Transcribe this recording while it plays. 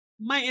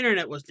My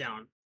internet was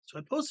down, so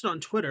I posted on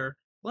Twitter,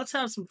 let's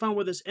have some fun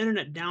with this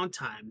internet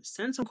downtime.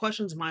 Send some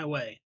questions my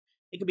way.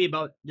 It could be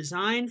about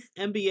design,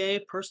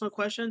 MBA, personal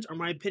questions, or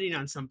my opinion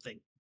on something.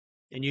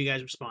 And you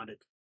guys responded.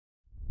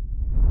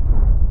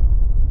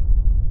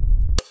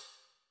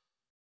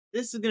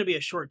 This is going to be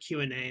a short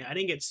Q&A. I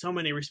didn't get so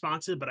many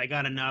responses, but I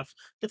got enough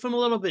to film a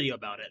little video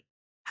about it.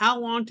 How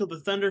long till the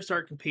Thunder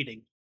start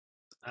competing?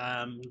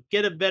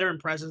 Get a better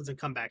impressions and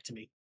come back to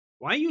me.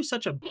 Why are you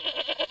such a...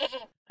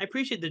 I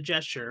appreciate the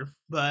gesture,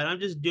 but I'm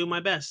just doing my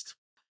best.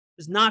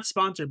 It's not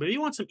sponsored, but if you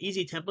want some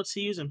easy templates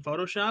to use in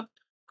Photoshop,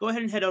 go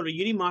ahead and head over to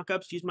Uni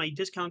Mockups. Use my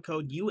discount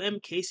code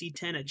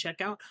UMKC10 at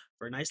checkout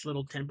for a nice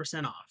little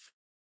 10% off.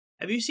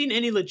 Have you seen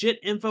any legit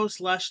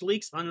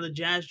info/leaks on the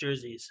Jazz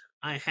jerseys?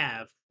 I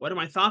have. What are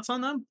my thoughts on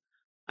them?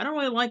 I don't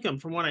really like them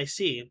from what I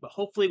see, but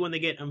hopefully when they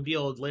get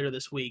unveiled later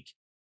this week,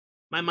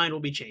 my mind will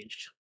be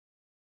changed.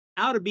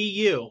 How to be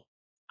you.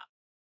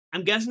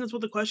 I'm guessing that's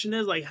what the question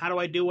is, like, how do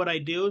I do what I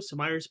do? So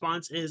my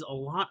response is a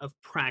lot of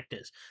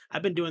practice.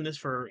 I've been doing this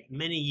for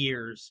many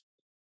years,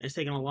 and it's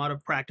taken a lot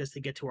of practice to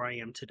get to where I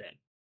am today.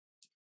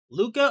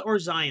 Luka or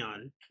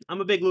Zion? I'm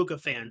a big Luka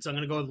fan, so I'm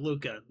going to go with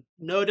Luka.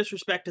 No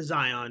disrespect to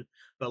Zion,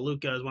 but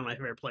Luka is one of my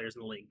favorite players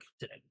in the league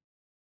today.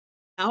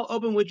 How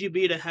open would you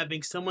be to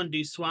having someone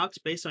do swaps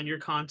based on your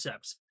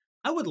concepts?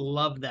 I would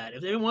love that.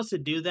 If anyone wants to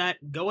do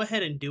that, go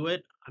ahead and do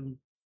it.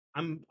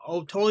 I'm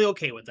totally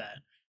okay with that.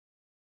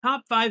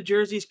 Top 5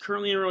 jerseys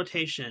currently in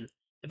rotation.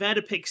 If I had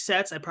to pick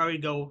sets, I'd probably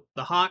go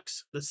the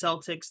Hawks, the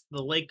Celtics,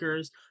 the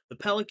Lakers, the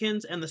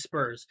Pelicans, and the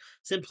Spurs.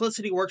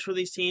 Simplicity works for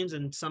these teams,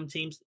 and some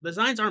teams, the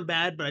designs aren't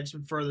bad, but I just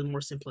prefer the more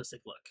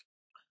simplistic look.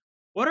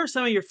 What are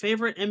some of your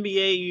favorite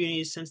NBA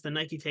unis since the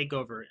Nike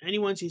takeover? Any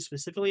ones you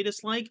specifically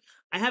dislike?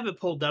 I have it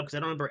pulled up because I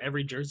don't remember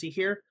every jersey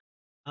here.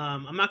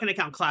 I'm not going to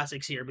count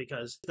classics here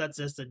because that's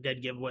just a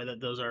dead giveaway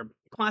that those are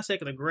classic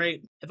and they're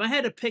great. If I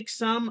had to pick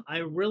some, I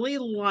really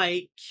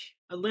like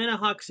Atlanta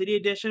Hawks City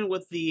Edition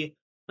with the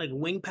like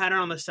wing pattern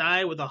on the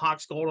side with the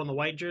Hawks gold on the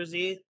white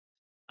jersey.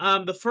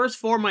 The first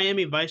 4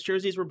 Miami Vice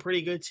jerseys were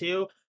pretty good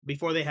too.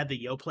 Before they had the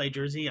Yo Play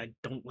jersey, I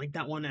don't like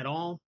that one at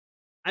all.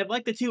 I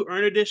like the 2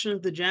 Earn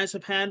editions the Jazz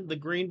have had, the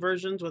green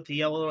versions with the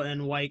yellow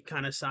and white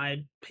kind of side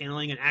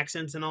paneling and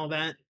accents and all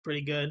that.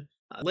 Pretty good.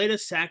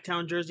 Latest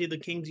Sacktown jersey the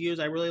Kings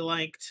used, I really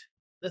liked.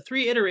 The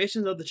 3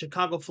 iterations of the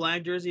Chicago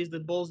flag jerseys the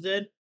Bulls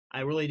did,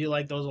 I really do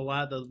like those a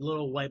lot. The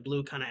little white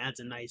blue kind of adds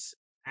a nice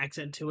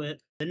accent to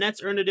it. The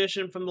Nets Earn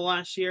edition from the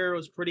last year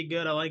was pretty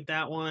good. I like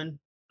that one.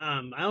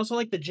 I also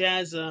like the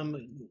Jazz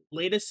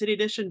latest City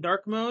Edition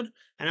Dark Mode,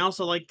 and I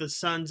also like the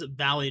Suns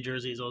Valley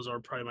jerseys. Those are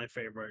probably my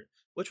favorite.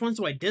 Which ones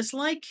do I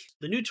dislike?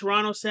 The new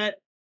Toronto set.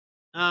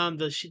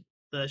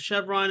 The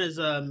chevron is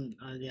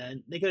yeah,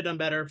 they could have done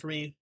better for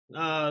me.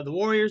 The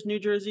Warriors New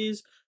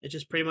Jerseys, it's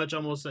just pretty much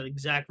almost an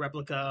exact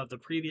replica of the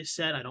previous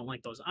set. I don't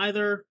like those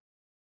either.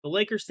 The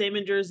Lakers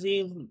statement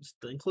jersey,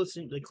 the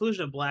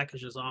inclusion of black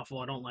is just awful.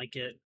 I don't like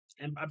it.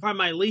 And probably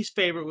my least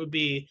favorite would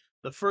be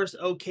the first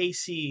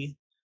OKC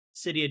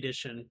City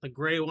Edition, the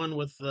gray one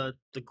with the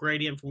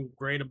gradient from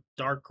gray to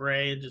dark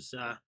gray. It just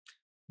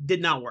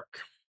did not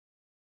work.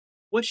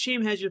 Which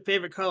team has your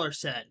favorite color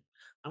set?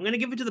 I'm going to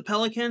give it to the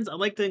Pelicans. I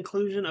like the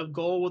inclusion of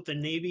gold with the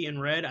navy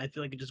and red. I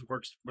feel like it just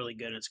works really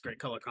good. It's a great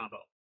color combo.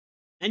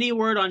 Any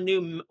word on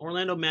new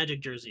Orlando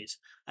Magic jerseys?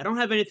 I don't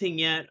have anything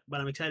yet,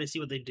 but I'm excited to see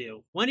what they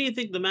do. When do you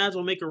think the Mavs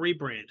will make a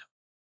rebrand?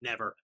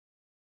 Never.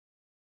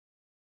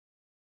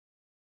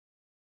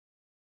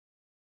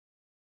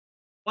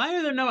 Why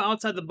are there no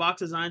outside the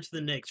box designs for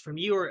the Knicks from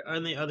you or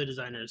any other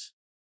designers?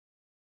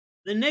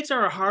 The Knicks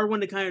are a hard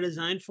one to kind of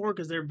design for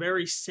because they're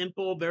very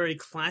simple, very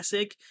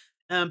classic.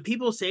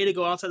 People say to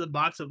go outside the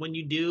box, but when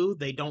you do,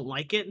 they don't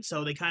like it.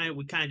 So we kind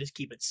of just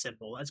keep it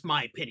simple. That's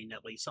my opinion,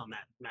 at least, on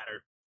that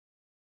matter.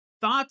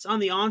 Thoughts on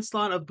the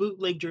onslaught of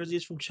bootleg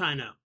jerseys from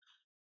China?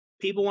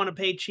 People want to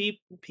pay cheap.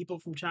 People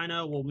from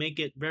China will make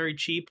it very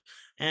cheap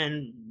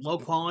and low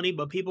quality,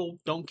 but people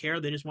don't care.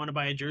 They just want to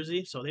buy a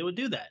jersey, so they would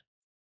do that.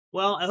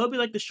 Well, I hope you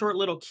liked the short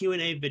little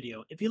Q&A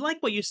video. If you like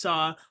what you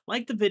saw,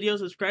 like the video,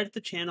 subscribe to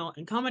the channel,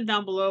 and comment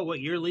down below what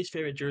your least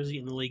favorite jersey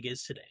in the league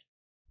is today.